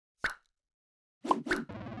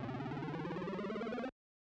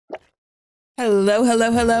Hello,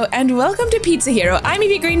 hello, hello, and welcome to PizzaHero. I'm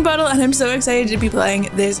Evie Greenbottle, and I'm so excited to be playing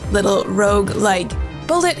this little roguelike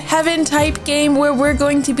bullet heaven type game where we're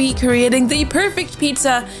going to be creating the perfect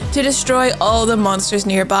pizza to destroy all the monsters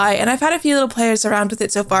nearby. And I've had a few little players around with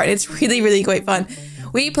it so far, and it's really great fun.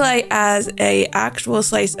 We play as a actual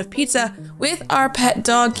slice of pizza with our pet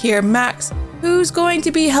dog here, Max, who's going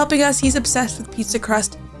to be helping us. He's obsessed with pizza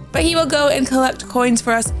crust, but he will go and collect coins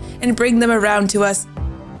for us and bring them around to us.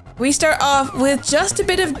 We start off with just a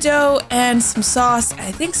bit of dough and some sauce, and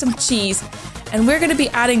I think some cheese, and we're going to be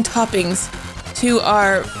adding toppings to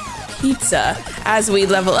our pizza as we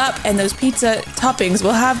level up, and those pizza toppings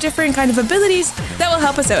will have different kind of abilities that will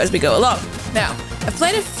help us out as we go along. Now, I've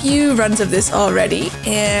played a few runs of this already,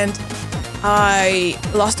 and I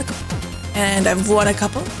lost a couple, and I've won a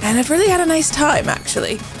couple, and I've really had a nice time,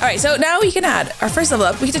 actually. All right, so now we can add our first level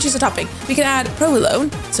up. We get to choose a topping. We can add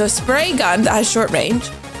provolone, so a spray gun that has short range.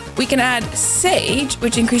 We can add sage,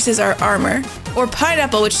 which increases our armor, or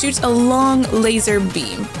pineapple, which shoots a long laser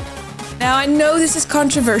beam. Now, I know this is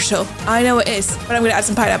controversial. I know it is, but I'm gonna add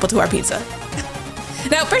some pineapple to our pizza.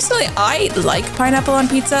 Now, personally, I like pineapple on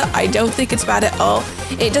pizza. I don't think it's bad at all.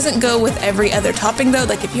 It doesn't go with every other topping though.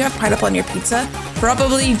 Like if you have pineapple on your pizza,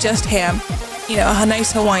 probably just ham. You know, a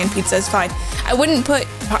nice Hawaiian pizza is fine. I wouldn't put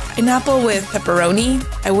pineapple with pepperoni.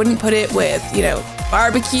 I wouldn't put it with, you know,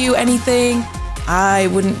 barbecue, anything. I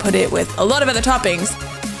wouldn't put it with a lot of other toppings,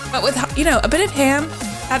 but with, you know, a bit of ham,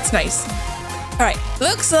 that's nice. All right,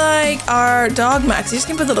 looks like our dog Max, he's just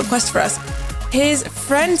gonna put a little quest for us. His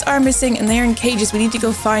friends are missing and they're in cages. We need to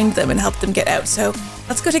go find them and help them get out. So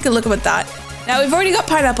let's go take a look at that. Now we've already got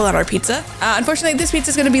pineapple on our pizza. Unfortunately, this pizza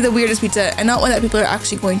is gonna be the weirdest pizza and not one that people are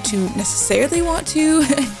actually going to necessarily want to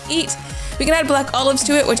eat. We can add black olives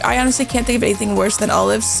to it, which I honestly can't think of anything worse than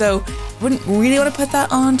olives, so wouldn't really want to put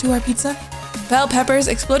that onto our pizza. Bell peppers,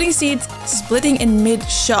 exploding seeds, splitting in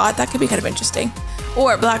mid-shot. That could be kind of interesting.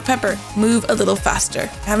 Or black pepper, move a little faster.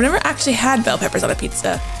 I've never actually had bell peppers on a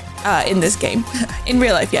pizza in this game. In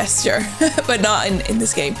real life, yes, sure, but not in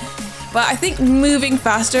this game. But I think moving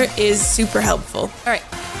faster is super helpful. All right,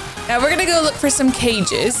 now we're gonna go look for some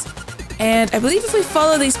cages. And I believe if we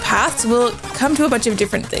follow these paths, we'll come to a bunch of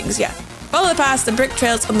different things, yeah. Follow the paths, the brick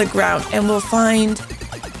trails on the ground, and we'll find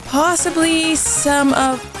possibly some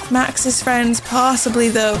of Max's friends, possibly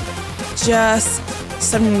though just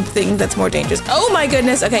something that's more dangerous. Oh my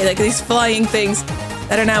goodness, okay, like these flying things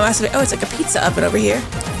that are now massive. Oh, it's like a pizza oven over here. I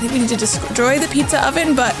think we need to destroy the pizza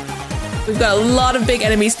oven, but we've got a lot of big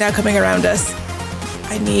enemies now coming around us.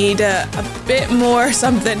 I need a bit more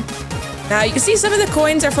something. Now you can see some of the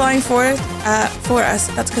coins are flying for us.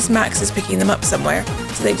 That's because Max is picking them up somewhere.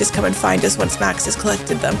 So they just come and find us once Max has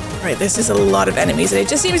collected them. All right, this is a lot of enemies and it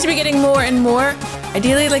just seems to be getting more and more.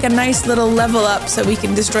 Ideally, like a nice little level up so we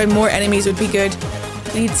can destroy more enemies would be good.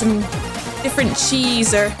 We need some different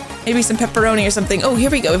cheese or maybe some pepperoni or something. Oh, here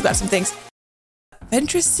we go, we've got some things.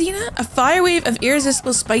 Ventricina, a fire wave of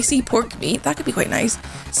irresistible spicy pork meat. That could be quite nice.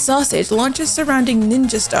 Sausage, launches surrounding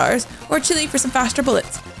ninja stars, or chili for some faster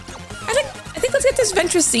bullets. I think let's get this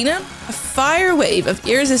Ventricina, a fire wave of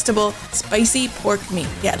irresistible spicy pork meat.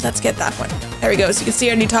 Yeah, let's get that one. There we go. So you can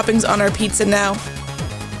see our new toppings on our pizza now.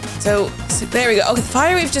 So there we go. Okay, the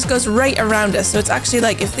fire wave just goes right around us. So it's actually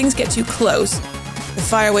like if things get too close, the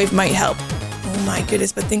fire wave might help. Oh my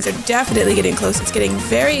goodness, but things are definitely getting close. It's getting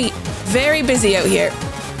very busy out here.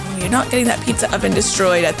 Oh, you're not getting that pizza oven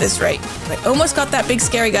destroyed at this rate. I almost got that big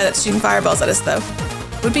scary guy that's shooting fireballs at us though.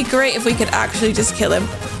 Would be great if we could actually just kill him.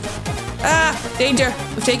 Ah, danger.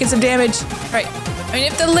 We've taken some damage. All right. I mean,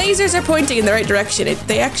 if the lasers are pointing in the right direction,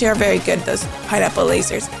 they actually are very good, those pineapple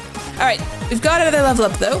lasers. All right, we've got another level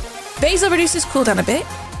up though. Basil reduces cooldown a bit.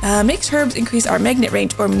 Makes herbs increase our magnet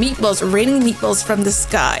range, or meatballs, raining meatballs from the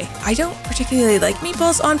sky. I don't particularly like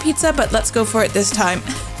meatballs on pizza, but let's go for it this time.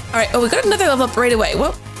 All right, oh, we got another level up right away.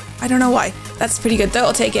 Well, I don't know why. That's pretty good though,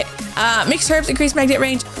 I'll take it. Mixed herbs increase magnet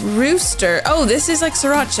range. Rooster, oh, this is like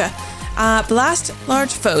sriracha. Blast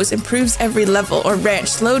large foes, improves every level, or ranch,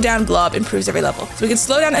 slow down blob, improves every level. So we can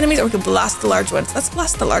slow down enemies or we can blast the large ones. Let's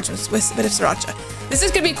blast the large ones with a bit of sriracha. This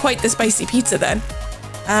is gonna be quite the spicy pizza then.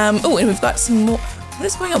 Oh, and we've got some more. What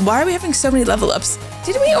is going on? Why are we having so many level ups?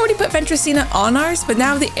 Didn't we already put Ventricina on ours? But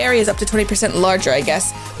now the area is up to 20% larger, I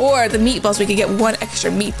guess. Or the meatballs, we could get one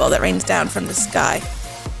extra meatball that rains down from the sky.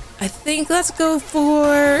 I think let's go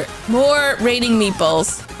for more raining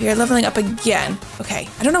meatballs. We are leveling up again. Okay,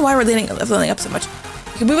 I don't know why we're leveling up so much.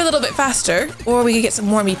 We can move a little bit faster, or we could get some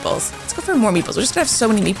more meatballs. Let's go for more meatballs. We're just gonna have so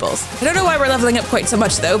many meatballs. I don't know why we're leveling up quite so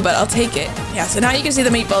much though, but I'll take it. Yeah, so now you can see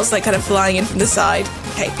the meatballs like kind of flying in from the side.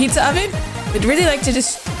 Okay, pizza oven. We'd really like to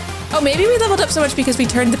just Oh, maybe we leveled up so much because we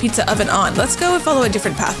turned the pizza oven on. Let's go and follow a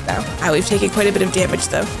different path now. Ah, we've taken quite a bit of damage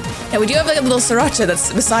though. And we do have like a little sriracha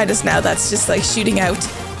that's beside us now that's just like shooting out,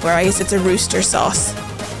 where I guess it's a rooster sauce.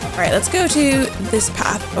 All right, let's go to this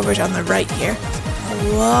path over on the right here. A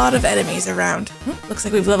lot of enemies around. Looks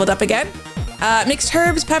like we've leveled up again. Mixed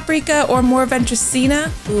herbs, paprika, or more ventricina.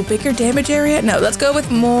 Ooh, bigger damage area? No, let's go with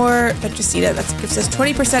more ventricina. That gives us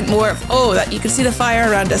 20% more. Oh, that you can see the fire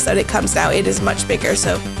around us that it comes now. It is much bigger,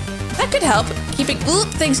 so that could help keeping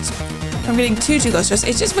things from getting too close to us.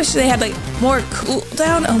 I just wish they had like more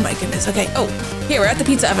cooldown. Oh my goodness. Okay. Oh, here we're at the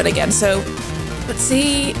pizza oven again. So let's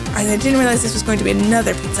see. I didn't realize this was going to be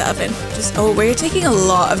another pizza oven. Oh, we're taking a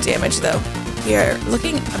lot of damage though. We are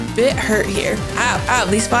looking a bit hurt here. Ow, ow.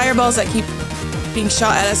 These fireballs that keep being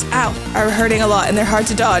shot at us, ow, are hurting a lot and they're hard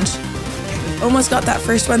to dodge. Almost got that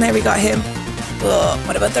first one there. We got him. Oh,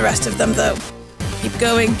 what about the rest of them though? Keep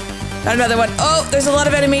going. Got another one. Oh, there's a lot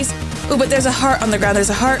of enemies. Oh, but there's a heart on the ground. There's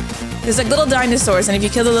a heart. There's like little dinosaurs, and if you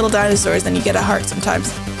kill the little dinosaurs, then you get a heart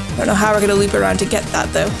sometimes. I don't know how we're gonna loop around to get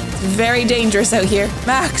that though. It's very dangerous out here.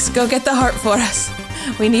 Max, go get the heart for us.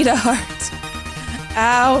 We need a heart.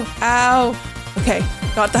 Ow, ow. Okay,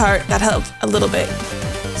 got the heart. That helped a little bit.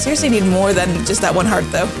 Seriously need more than just that one heart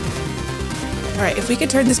though. All right, if we could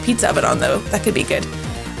turn this pizza oven on though, that could be good.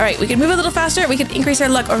 All right, we can move a little faster, we could increase our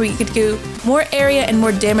luck, or we could do more area and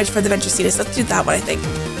more damage for the ventricitas. Let's do that one, I think.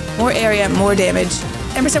 More area, more damage.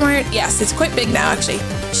 10% more here. Yes, it's quite big now, actually.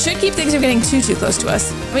 Should keep things from getting too close to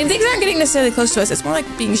us. I mean, things aren't getting necessarily close to us. It's more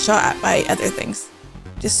like being shot at by other things.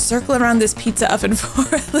 Just circle around this pizza oven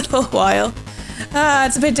for a little while. Ah,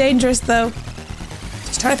 it's a bit dangerous, though.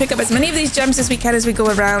 Just try to pick up as many of these gems as we can as we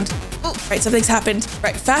go around. Oh, right, something's happened.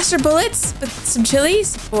 Right, faster bullets with some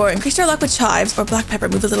chilies, or increase our luck with chives, or black pepper,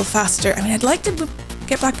 move a little faster. I mean, I'd like to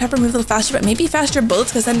get black pepper, move a little faster, but maybe faster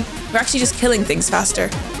bullets, because then we're actually just killing things faster.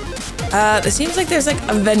 It seems like there's like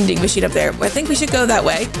a vending machine up there. I think we should go that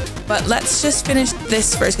way, but let's just finish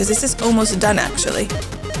this first, because this is almost done, actually.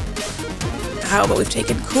 Ow, but we've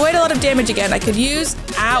taken quite a lot of damage again. I could use...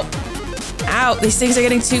 Ow. Ow, these things are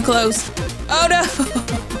getting too close. Oh, no.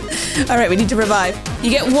 All right, we need to revive. You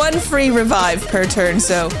get one free revive per turn,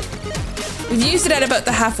 so we've used it at about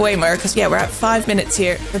the halfway mark, because yeah, we're at 5 minutes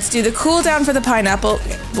here. Let's do the cooldown for the pineapple.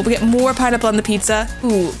 We'll get more pineapple on the pizza.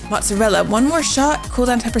 Ooh, mozzarella. One more shot,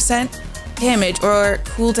 cooldown 10% damage, or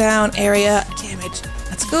cooldown area damage.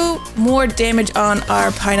 Let's go more damage on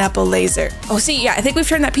our pineapple laser. Oh, see, yeah, I think we've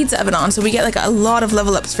turned that pizza oven on, so we get like a lot of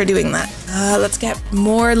level ups for doing that. Let's get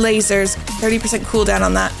more lasers. 30% cooldown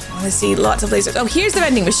on that. I want to see lots of lasers. Oh, here's the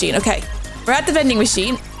vending machine. Okay, we're at the vending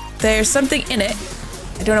machine. There's something in it.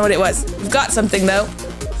 I don't know what it was. We've got something though.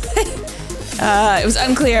 It was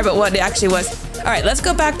unclear about what it actually was. All right, let's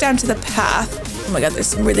go back down to the path. Oh my god, there's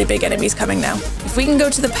some really big enemies coming now. If we can go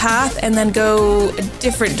to the path and then go a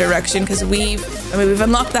different direction, because we've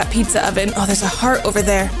unlocked that pizza oven. Oh, there's a heart over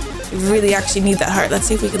there. We really actually need that heart. Let's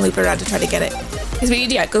see if we can loop around to try to get it. Because we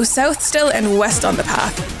need, yeah, go south still and west on the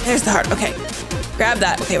path. There's the heart. Okay, grab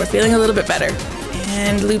that. Okay, we're feeling a little bit better.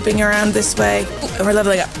 And looping around this way. Ooh, and we're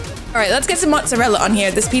leveling up. All right, let's get some mozzarella on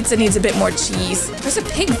here. This pizza needs a bit more cheese. There's a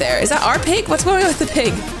pig there. Is that our pig? What's going on with the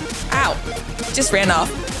pig? Ow, it just ran off.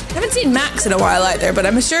 I haven't seen Max in a while either, but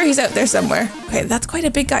I'm sure he's out there somewhere. Okay, that's quite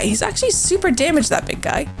a big guy. He's actually super damaged, that big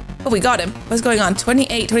guy. Oh, we got him. What's going on?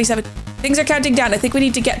 28, 27. Things are counting down. I think we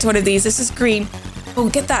need to get to one of these. This is green. Oh,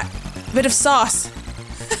 get that. A bit of sauce.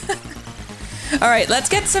 All right, let's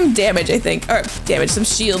get some damage, I think. Or damage, some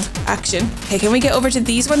shield action. Okay, can we get over to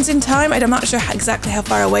these ones in time? I'm not sure exactly how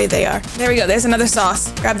far away they are. There we go. There's another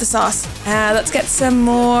sauce. Grab the sauce. Let's get some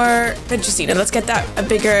more ventricina. Let's get that a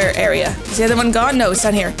bigger area. Is the other one gone? No, it's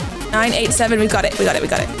down here. 9, 8, 7. We got it. We got it. We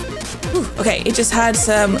got it. Whew. Okay, it just had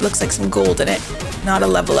some, looks like some gold in it. Not a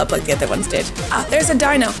level up like the other ones did. Ah, there's a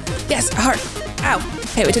dino. Yes, a heart. Ow.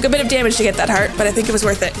 Okay, we took a bit of damage to get that heart, but I think it was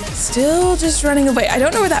worth it. Still just running away. I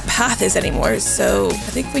don't know where that path is anymore, so I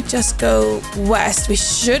think we just go west. We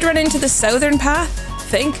should run into the southern path, I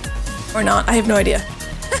think. Or not, I have no idea.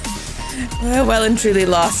 Well and truly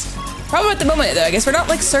lost. Problem at the moment, though, I guess we're not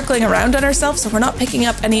like circling around on ourselves, so we're not picking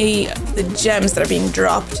up any of the gems that are being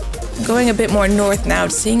dropped. I'm going a bit more north now,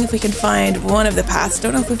 seeing if we can find one of the paths.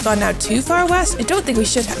 Don't know if we've gone now too far west. I don't think we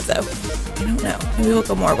should have, though. I don't know. Maybe we'll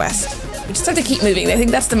go more west. We just have to keep moving. I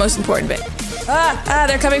think that's the most important bit.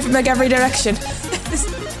 They're coming from like every direction. I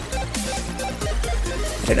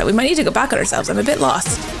don't know. We might need to go back on ourselves. I'm a bit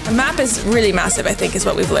lost. The map is really massive, I think, is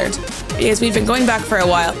what we've learned. Because we've been going back for a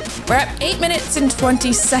while. We're at 8 minutes and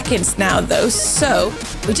 20 seconds now though, so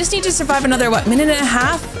we just need to survive another, what, minute and a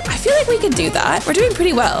half? I feel like we could do that. We're doing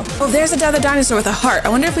pretty well. Oh, there's another dinosaur with a heart. I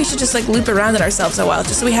wonder if we should just like loop around it ourselves a while,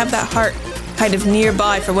 just so we have that heart kind of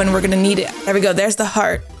nearby for when we're gonna need it. There we go, there's the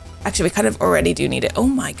heart. Actually, we kind of already do need it. Oh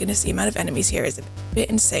my goodness, the amount of enemies here is a bit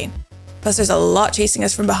insane. Plus there's a lot chasing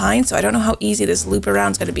us from behind, so I don't know how easy this loop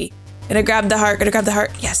around is gonna be. Gonna grab the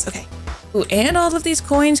heart, yes, okay. Ooh, and all of these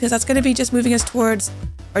coins, because that's gonna be just moving us towards,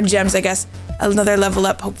 or gems, I guess, another level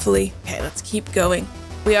up, hopefully. Okay, let's keep going.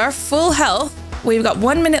 We are full health. We've got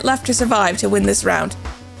 1 minute left to survive to win this round.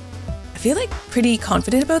 I feel like pretty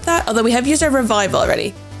confident about that, although we have used our revive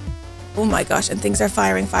already. Oh my gosh, and things are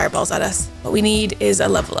firing fireballs at us. What we need is a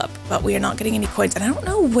level up, but we are not getting any coins, and I don't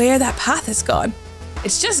know where that path has gone.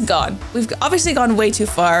 It's just gone. We've obviously gone way too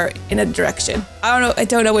far in a direction. I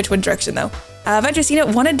don't know which one direction though.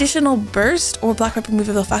 Ventricina, 1 additional burst, or black pepper move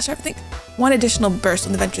a little faster. I think 1 additional burst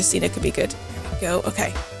on the Ventricina could be good. There we go,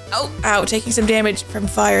 okay. Oh, ow, taking some damage from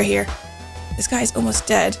fire here. This guy's almost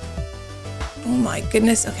dead. Oh my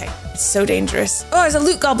goodness, okay. It's so dangerous. Oh, there's a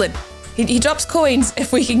loot goblin. He drops coins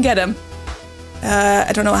if we can get him.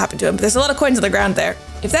 I don't know what happened to him, but there's a lot of coins on the ground there.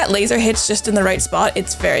 If that laser hits just in the right spot,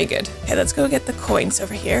 it's very good. Okay, let's go get the coins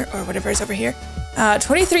over here, or whatever is over here.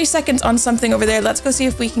 23 seconds on something over there. Let's go see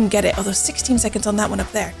if we can get it. Although 16 seconds on that one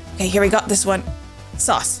up there. Okay, here we got this one.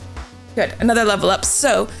 Sauce. Good, another level up.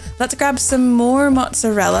 So let's grab some more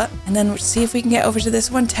mozzarella and then see if we can get over to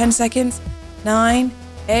this one. 10 seconds, 9,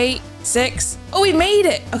 8, 6. Oh, we made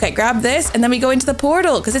it. Okay, grab this and then we go into the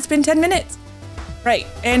portal because it's been 10 minutes. Right,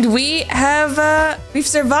 and we have, we've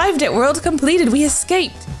survived it. World completed, we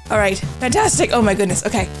escaped. All right, fantastic. Oh my goodness,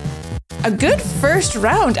 okay. A good first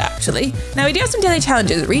round, actually. Now we do have some daily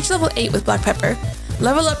challenges. Reach level 8 with black pepper,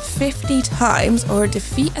 level up 50 times, or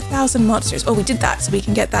defeat 1,000 monsters. Oh, we did that, so we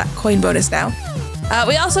can get that coin bonus now.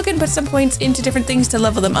 We also can put some points into different things to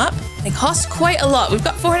level them up. They cost quite a lot. We've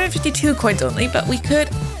got 452 coins only, but we could,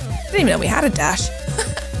 I didn't even know we had a dash.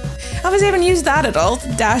 I haven't even used that at all.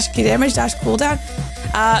 Dash damage, dash cooldown.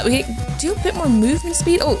 We do a bit more movement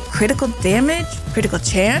speed. Oh, critical damage, critical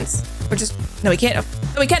chance. We're just, no, we can't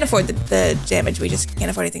afford the damage. We just can't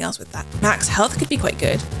afford anything else with that. Max health could be quite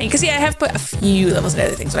good. And you can see I have put a few levels and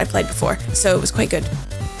other things when I played before, so it was quite good.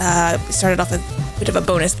 We started off with a bit of a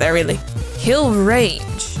bonus there, really. Kill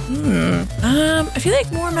range. I feel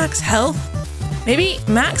like more max health. Maybe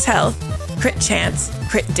max health, crit chance,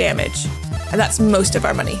 crit damage. And that's most of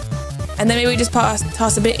our money. And then maybe we just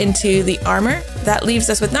toss a bit into the armor. That leaves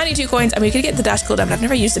us with 92 coins, and we could get the dash cooldown, but I've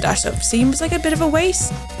never used the dash, so it seems like a bit of a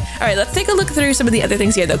waste. All right, let's take a look through some of the other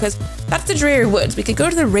things here, though, because that's the dreary woods. We could go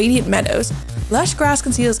to the radiant meadows. Lush grass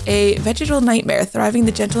conceals a vegetal nightmare, thriving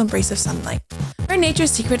the gentle embrace of sunlight. Where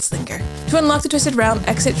nature's secrets linger. To unlock the twisted realm,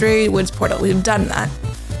 exit dreary woods portal. We've done that.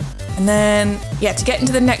 And then, yeah, to get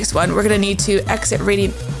into the next one, we're gonna need to exit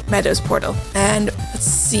radiant meadows portal. And let's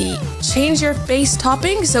see, change your base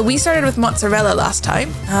topping. So we started with mozzarella last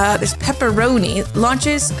time. There's pepperoni,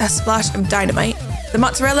 launches a splash of dynamite. The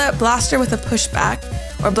mozzarella blaster with a pushback,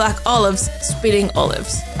 or black olives, spitting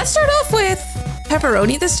olives. Let's start off with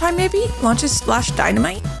pepperoni this time, maybe. Launches splash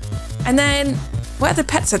dynamite. And then what other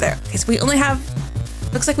pets are there? Okay, so we only have,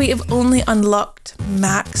 looks like we have only unlocked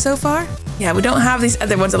Max so far. Yeah, we don't have these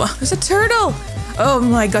other ones unlocked. There's a turtle. Oh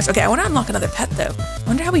my gosh. Okay, I want to unlock another pet though. I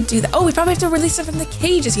wonder how we do that. Oh, we probably have to release him from the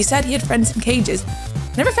cages. He said he had friends in cages.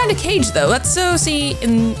 Never found a cage though. Let's see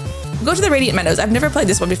in, we'll go to the Radiant Meadows. I've never played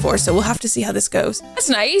this one before, so we'll have to see how this goes. That's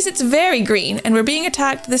nice. It's very green, and we're being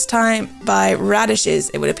attacked this time by radishes,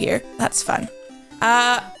 it would appear. That's fun.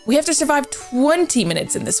 We have to survive 20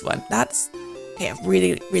 minutes in this one. That's, okay, a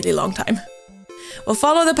really, really long time. We'll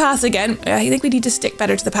follow the path again. I think we need to stick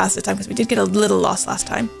better to the path this time because we did get a little lost last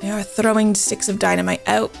time. We are throwing sticks of dynamite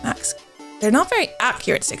out. Max, they're not very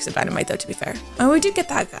accurate sticks of dynamite though, to be fair. Oh, we did get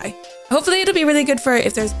that guy. Hopefully it'll be really good for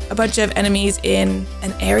if there's a bunch of enemies in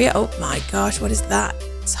an area. Oh my gosh, what is that?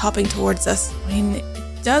 It's hopping towards us. I mean,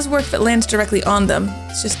 it does work if it lands directly on them.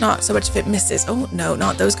 It's just not so much if it misses. Oh no,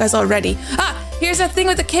 not those guys already. Ah, here's that thing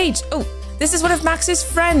with the cage. Oh. This is one of Max's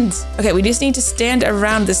friends. Okay, we just need to stand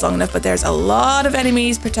around this long enough, but there's a lot of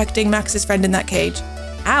enemies protecting Max's friend in that cage.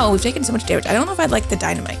 Ow, we've taken so much damage. I don't know if I'd like the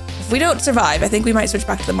dynamite. If we don't survive, I think we might switch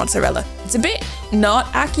back to the mozzarella. It's a bit not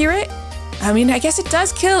accurate. I mean, I guess it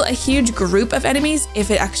does kill a huge group of enemies if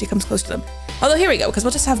it actually comes close to them. Although here we go, because we'll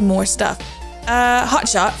just have more stuff. Hot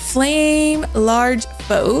shot, flame large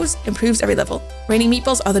foes, improves every level. Raining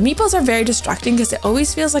meatballs. Oh, the meatballs are very distracting because it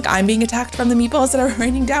always feels like I'm being attacked from the meatballs that are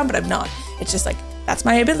raining down, but I'm not. It's just like, that's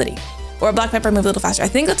my ability. Or black pepper, move a little faster. I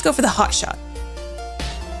think let's go for the hot shot.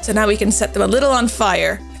 So now we can set them a little on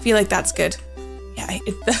fire. I feel like that's good. Yeah,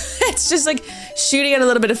 it's just like shooting out a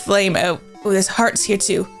little bit of flame out. Oh, there's hearts here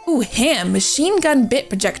too. Ooh, ham, machine gun bit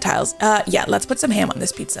projectiles. Yeah, let's put some ham on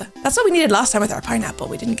this pizza. That's what we needed last time with our pineapple.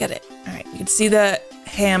 We didn't get it. All right, you can see the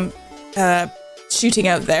ham shooting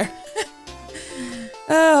out there.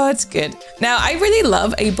 Oh, it's good. Now, I really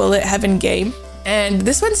love a bullet heaven game. And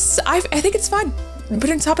this one's, I think it's fun.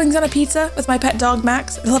 Putting toppings on a pizza with my pet dog,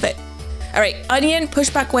 Max. I love it. All right, onion,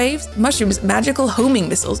 pushback waves, mushrooms, magical homing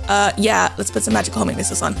missiles. Yeah, let's put some magical homing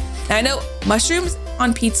missiles on. Now, I know mushrooms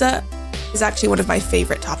on pizza is actually one of my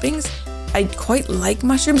favorite toppings. I quite like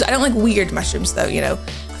mushrooms. I don't like weird mushrooms though, you know.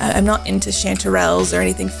 I'm not into chanterelles or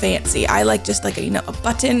anything fancy. I like just like a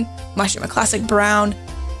button mushroom, a classic brown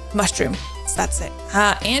mushroom. So that's it.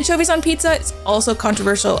 Anchovies on pizza. It's also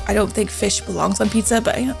controversial. I don't think fish belongs on pizza,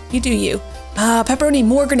 but you do you. Pepperoni,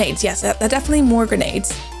 more grenades. Yes, they're definitely more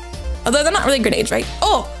grenades. Although they're not really grenades, right?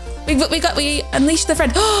 Oh, we unleashed the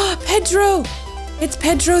friend. Oh, Pedro. It's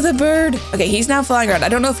Pedro the bird. Okay, he's now flying around. I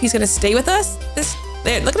don't know if he's gonna stay with us.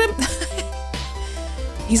 There, look at him.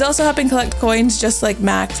 He's also helping collect coins just like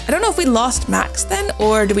Max. I don't know if we lost Max then,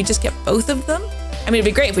 or do we just get both of them? I mean, it'd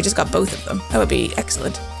be great if we just got both of them. That would be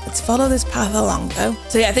excellent. Let's follow this path along though.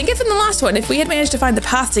 So yeah, I think if in the last one, if we had managed to find the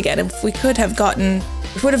paths again, if we would have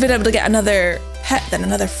been able to get another pet then,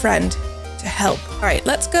 another friend to help. All right,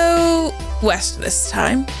 let's go west this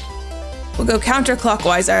time. We'll go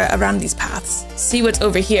counterclockwise around these paths, see what's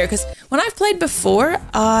over here. Because when I've played before,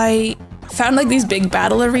 I found like these big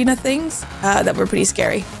battle arena things that were pretty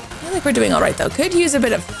scary. I feel like we're doing all right though. Could use a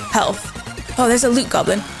bit of health. Oh, there's a loot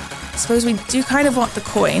goblin. I suppose we do kind of want the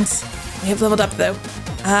coins. We have leveled up though.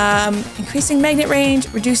 Increasing magnet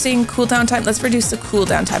range, reducing cooldown time. Let's reduce the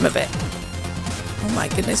cooldown time a bit. Oh my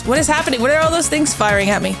goodness, what is happening? What are all those things firing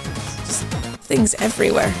at me? Just things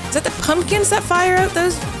everywhere. Is that the pumpkins that fire out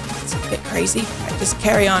those? It's a bit crazy. All right, just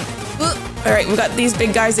carry on. All right, we've got these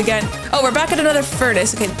big guys again. Oh, we're back at another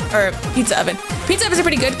furnace. Okay, or pizza oven. Pizza ovens are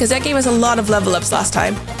pretty good because that gave us a lot of level ups last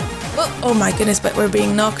time. Oh my goodness, but we're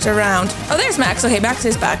being knocked around. Oh, there's Max. Okay, Max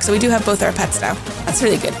is back, so we do have both our pets now. That's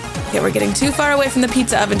really good. Okay, we're getting too far away from the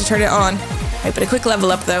pizza oven to turn it on. All right, but a quick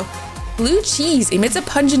level up though. Blue cheese emits a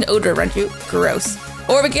pungent odor around you. Gross.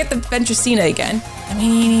 Or we get the Ventricina again. I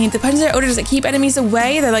mean, the pungent odor, does it keep enemies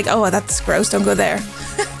away? They're like, oh, that's gross, don't go there.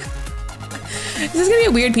 This is gonna be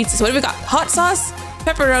a weird pizza. So what have we got? Hot sauce,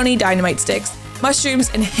 pepperoni, dynamite sticks, mushrooms,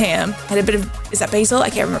 and ham. And a bit of, is that basil? I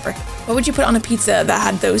can't remember. What would you put on a pizza that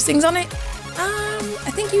had those things on it?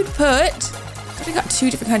 I think you'd put, we got two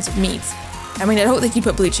different kinds of meats. I mean, I don't think you'd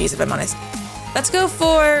put blue cheese if I'm honest. Let's go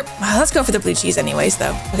for the blue cheese anyways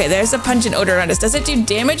though. Okay, there's a pungent odor around us. Does it do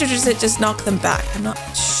damage or does it just knock them back? I'm not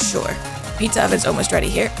sure. Pizza oven's almost ready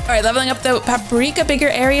here. All right, leveling up though. Paprika, bigger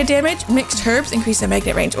area damage. Mixed herbs, increase the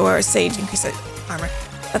magnet range, or sage, increase the armor.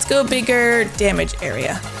 Let's go bigger damage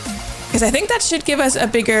area. Because I think that should give us a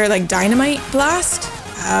bigger like dynamite blast,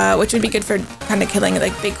 which would be good for kind of killing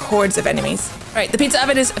like big hordes of enemies. All right, the pizza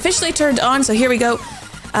oven is officially turned on, so here we go.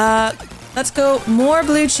 Let's go more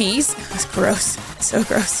blue cheese. That's gross, so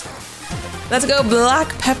gross. Let's go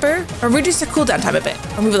black pepper, or reduce the cooldown time a bit,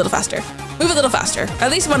 or move a little faster. Move a little faster. At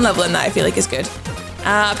least one level in that I feel like is good.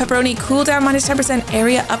 Pepperoni, cooldown minus 10%,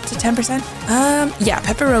 area up to 10%. Yeah,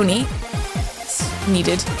 pepperoni is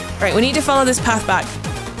needed. All right, we need to follow this path back.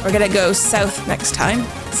 We're gonna go south next time.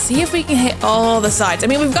 See if we can hit all the sides. I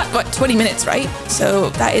mean, we've got, what, 20 minutes, right? So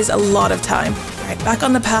that is a lot of time. All right, back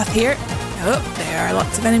on the path here. Oh, there are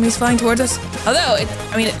lots of enemies flying towards us. Although,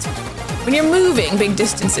 it's when you're moving big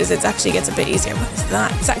distances, it actually gets a bit easier. What is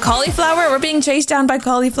that? Is that cauliflower? We're being chased down by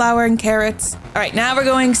cauliflower and carrots. All right, now we're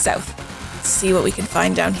going south. Let's see what we can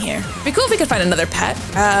find down here. It'd be cool if we could find another pet.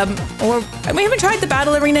 Or we haven't tried the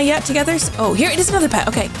battle arena yet together. Oh, here it is, another pet.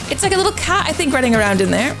 Okay, it's like a little cat, I think, running around in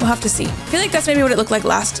there. We'll have to see. I feel like that's maybe what it looked like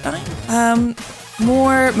last time.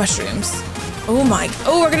 More mushrooms. Oh my,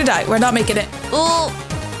 oh, we're gonna die. We're not making it. Oh,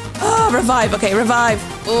 revive. Okay, revive.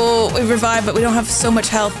 Oh, we revived, but we don't have so much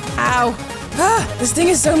health. Ow. This thing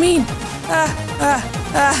is so mean.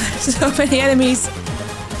 So many enemies.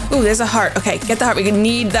 Oh, there's a heart. Okay, get the heart. We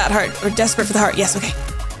need that heart. We're desperate for the heart. Yes, okay.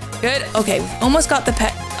 Good. Okay, we've almost got the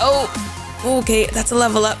pet. Oh, okay, that's a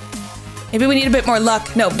level up. Maybe we need a bit more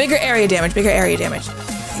luck. No, bigger area damage, bigger area damage.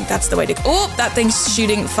 I think that's the way to go. Oh, that thing's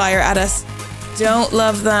shooting fire at us. Don't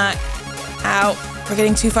love that. Ow. We're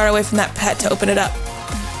getting too far away from that pet to open it up.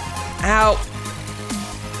 Ow.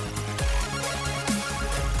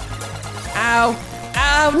 Ow.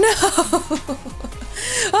 Ow, no.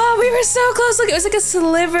 Oh, we were so close. Look, it was like a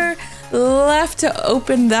sliver left to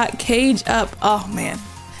open that cage up. Oh, man.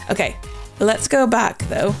 Okay, let's go back,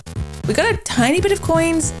 though. We got a tiny bit of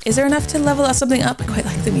coins. Is there enough to level us something up? I quite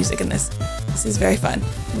like the music in this. This is very fun.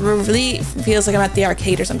 Really feels like I'm at the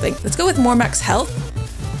arcade or something. Let's go with more max health.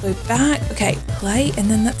 Go back. Okay, play, and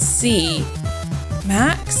then let's see.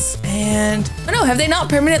 Max, and... Oh no, have they not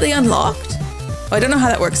permanently unlocked? Oh, I don't know how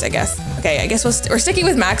that works, I guess. Okay, I guess we're sticking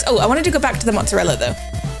with max. Oh, I wanted to go back to the mozzarella, though.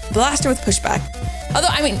 Blaster with pushback. Although,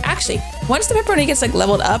 I mean, actually, once the pepperoni gets, like,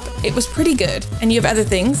 leveled up, it was pretty good. And you have other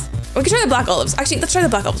things. We can try the black olives. Actually, let's try the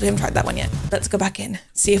black olives. We haven't tried that one yet. Let's go back in,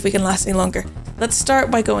 see if we can last any longer. Let's start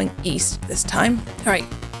by going east this time. All right,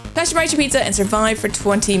 customize your pizza and survive for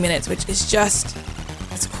 20 minutes, which is just,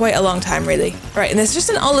 it's quite a long time, really. All right, and there's just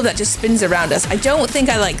an olive that just spins around us. I don't think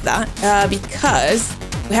I like that because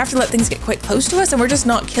we have to let things get quite close to us and we're just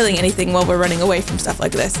not killing anything while we're running away from stuff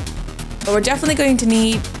like this. But we're definitely going to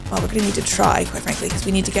need, well, we're going to need to try, quite frankly, because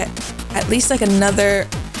we need to get at least like another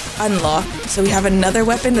unlock, so we have another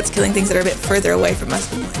weapon that's killing things that are a bit further away from us.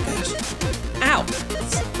 Oh my gosh. Ow.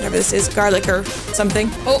 Whatever this is, garlic or something.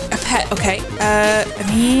 Oh, a pet, okay. I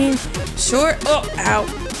mean, sure. Oh, ow.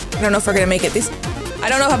 I don't know if we're gonna make it. I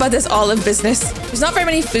don't know about this olive business. There's not very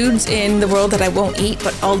many foods in the world that I won't eat,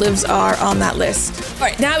 but olives are on that list. All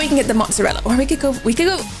right, now we can get the mozzarella. Or we could go,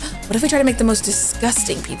 what if we try to make the most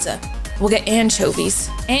disgusting pizza? We'll get anchovies.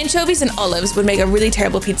 Anchovies and olives would make a really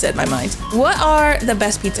terrible pizza in my mind. What are the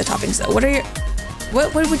best pizza toppings though?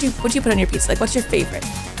 What would you put on your pizza? Like, what's your favorite?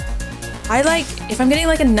 I like, if I'm getting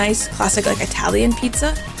like a nice classic like Italian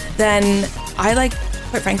pizza, then I like,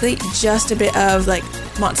 quite frankly, just a bit of like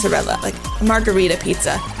mozzarella, like margarita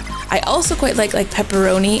pizza. I also quite like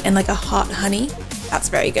pepperoni and like a hot honey. That's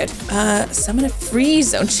very good. Summon a freeze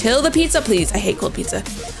zone. Chill the pizza, please. I hate cold pizza.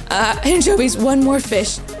 Anchovies, one more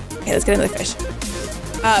fish. Okay, let's get another fish.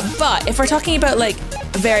 But if we're talking about like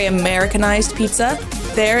a very Americanized pizza,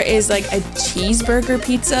 there is like a cheeseburger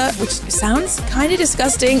pizza, which sounds kind of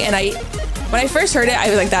disgusting. And when I first heard it, I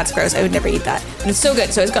was like, that's gross. I would never eat that. And it's so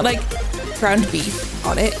good. So it's got like ground beef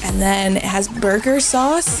on it. And then it has burger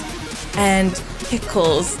sauce and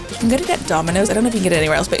pickles. You can get it at Domino's. I don't know if you can get it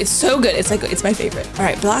anywhere else, but it's so good. It's like, it's my favorite. All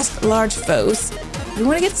right, blast large foes. We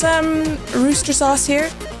want to get some rooster sauce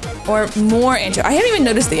here. Or more anchovies. I haven't even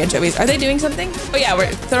noticed the anchovies. Are they doing something? Oh yeah,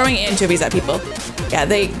 we're throwing anchovies at people. Yeah,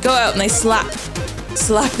 they go out and they slap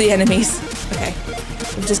the enemies. Okay,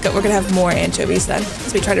 we're gonna have more anchovies then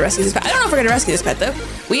as we try to rescue this pet. I don't know if we're gonna rescue this pet though.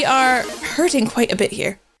 We are hurting quite a bit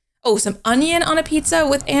here. Oh, some onion on a pizza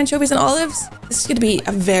with anchovies and olives. This is gonna be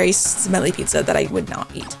a very smelly pizza that I would not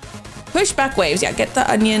eat. Push back waves. Yeah, get the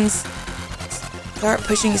onions. Start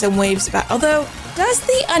pushing some waves back. Although, does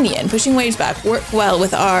the onion pushing waves back work well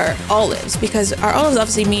with our olives? Because our olives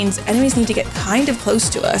obviously means enemies need to get kind of close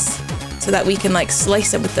to us so that we can like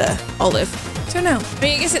slice them with the olive. I don't know. I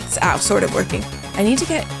mean, I guess it's sort of working. I need to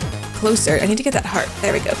get closer. I need to get that heart.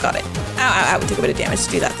 There we go. Got it. Ow, ow, ow. We took a bit of damage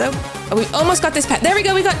to do that though. Oh, we almost got this pet. There we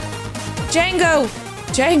go. We got Django.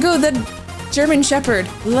 Django the German Shepherd.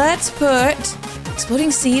 Let's put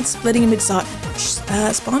exploding seeds, splitting mid-saw.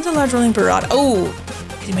 Spawns a large rolling burrata. Oh,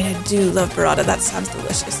 I mean, I do love burrata. That sounds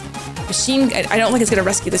delicious. Machine, I don't think it's gonna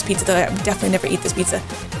rescue this pizza though. I would definitely never eat this pizza.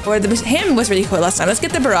 Or the ham was really cool last time. Let's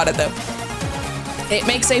get the burrata though. It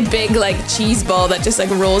makes a big like cheese ball that just like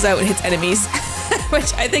rolls out and hits enemies,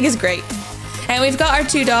 which I think is great. And we've got our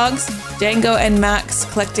two dogs, Django and Max,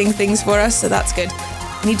 collecting things for us, so that's good.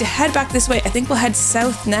 We need to head back this way. I think we'll head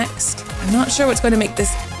south next. I'm not sure what's going to make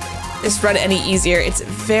this run any easier. It's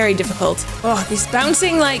very difficult. Oh, these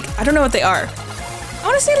bouncing like, I don't know what they are. I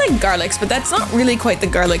want to say like garlics, but that's not really quite the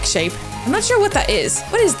garlic shape. I'm not sure what that is.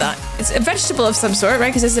 What is that? It's a vegetable of some sort,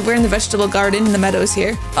 right? Because we're in the vegetable garden in the meadows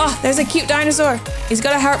here. Oh, there's a cute dinosaur. He's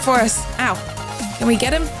got a heart for us. Ow. Can we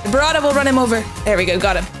get him? The burrata will run him over. There we go,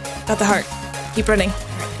 got him. Got the heart. Keep running.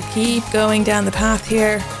 Right, keep going down the path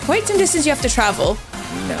here. Quite some distance you have to travel.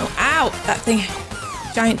 No. Ow! That thing.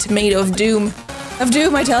 Giant tomato of doom. Of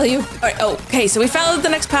doom, I tell you. All right, oh, okay, so we followed the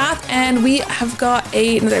next path and we have got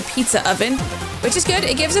another pizza oven, which is good.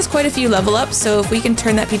 It gives us quite a few level ups, so if we can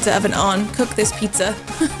turn that pizza oven on, cook this pizza.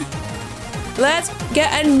 Let's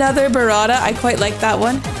get another burrata. I quite like that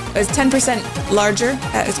one. It's 10% larger.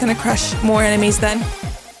 It's gonna crush more enemies then.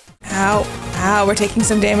 Ow, ow, we're taking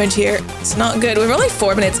some damage here. It's not good. We're only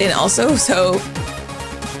 4 minutes in also, so...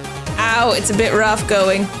 Ow, it's a bit rough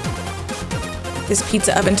going. This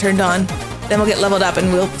pizza oven turned on. Then we'll get leveled up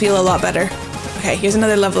and we'll feel a lot better. Okay, here's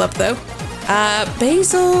another level up though.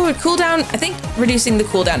 Basil, cooldown. I think reducing the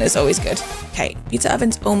cooldown is always good. Okay, pizza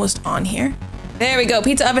oven's almost on here. There we go,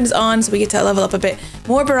 pizza oven is on, so we get to level up a bit.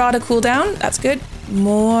 More burrata cooldown, that's good.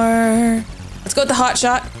 More... Let's go with the hot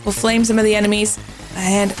shot. We'll flame some of the enemies.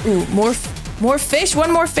 And, ooh, more fish.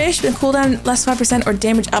 One more fish with cooldown less 5% or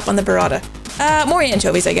damage up on the burrata. More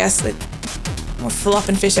anchovies, I guess. More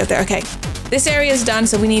flopping fish out there. Okay. This area is done,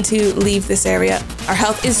 so we need to leave this area. Our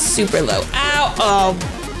health is super low. Ow!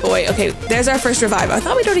 Oh boy. Okay, there's our first revive. I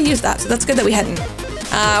thought we'd already used that, so that's good that we hadn't.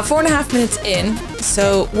 4.5 minutes in,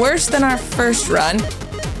 so worse than our first run,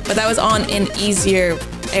 but that was on an easier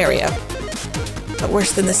area. But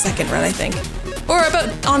worse than the second run, I think. Or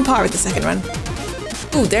about on par with the second run.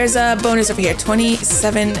 Ooh, there's a bonus over here.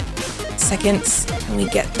 27 seconds. Can we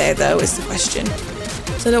get there, though, is the question.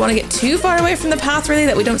 So I don't want to get too far away from the path, really,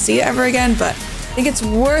 that we don't see it ever again, but I think it's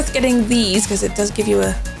worth getting these because it does give you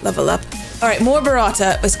a level up. All right, more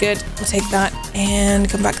burrata was good. We'll take that and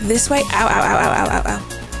come back this way. Ow, ow, ow, ow, ow, ow, ow.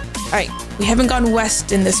 All right, we haven't gone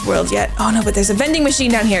west in this world yet. Oh no, but there's a vending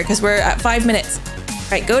machine down here because we're at 5 minutes.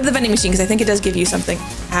 All right, go to the vending machine because I think it does give you something.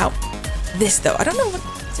 Ow. This though, I don't know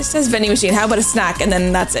what, it just says vending machine. How about a snack? And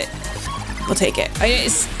then that's it. We'll take it. I mean,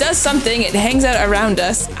 it does something. It hangs out around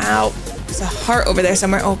us. Ow. There's a heart over there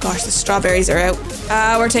somewhere. Oh gosh, the strawberries are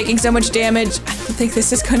out. We're taking so much damage. I don't think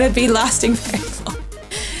this is gonna be lasting very long.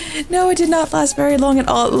 No, it did not last very long at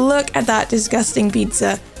all. Look at that disgusting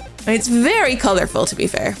pizza. I mean, it's very colorful, to be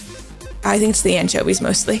fair. I think it's the anchovies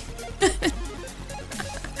mostly.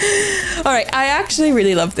 All right, I actually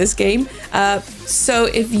really love this game. So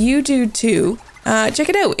if you do too, check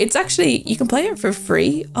it out. It's actually, you can play it for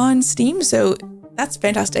free on Steam. So that's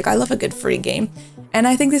fantastic. I love a good free game. And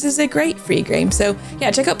I think this is a great free game. So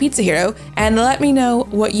yeah, check out PizzaHero and let me know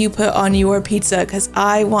what you put on your pizza because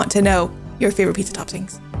I want to know your favorite pizza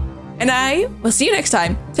toppings. And I will see you next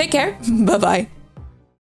time. Take care. Bye-bye.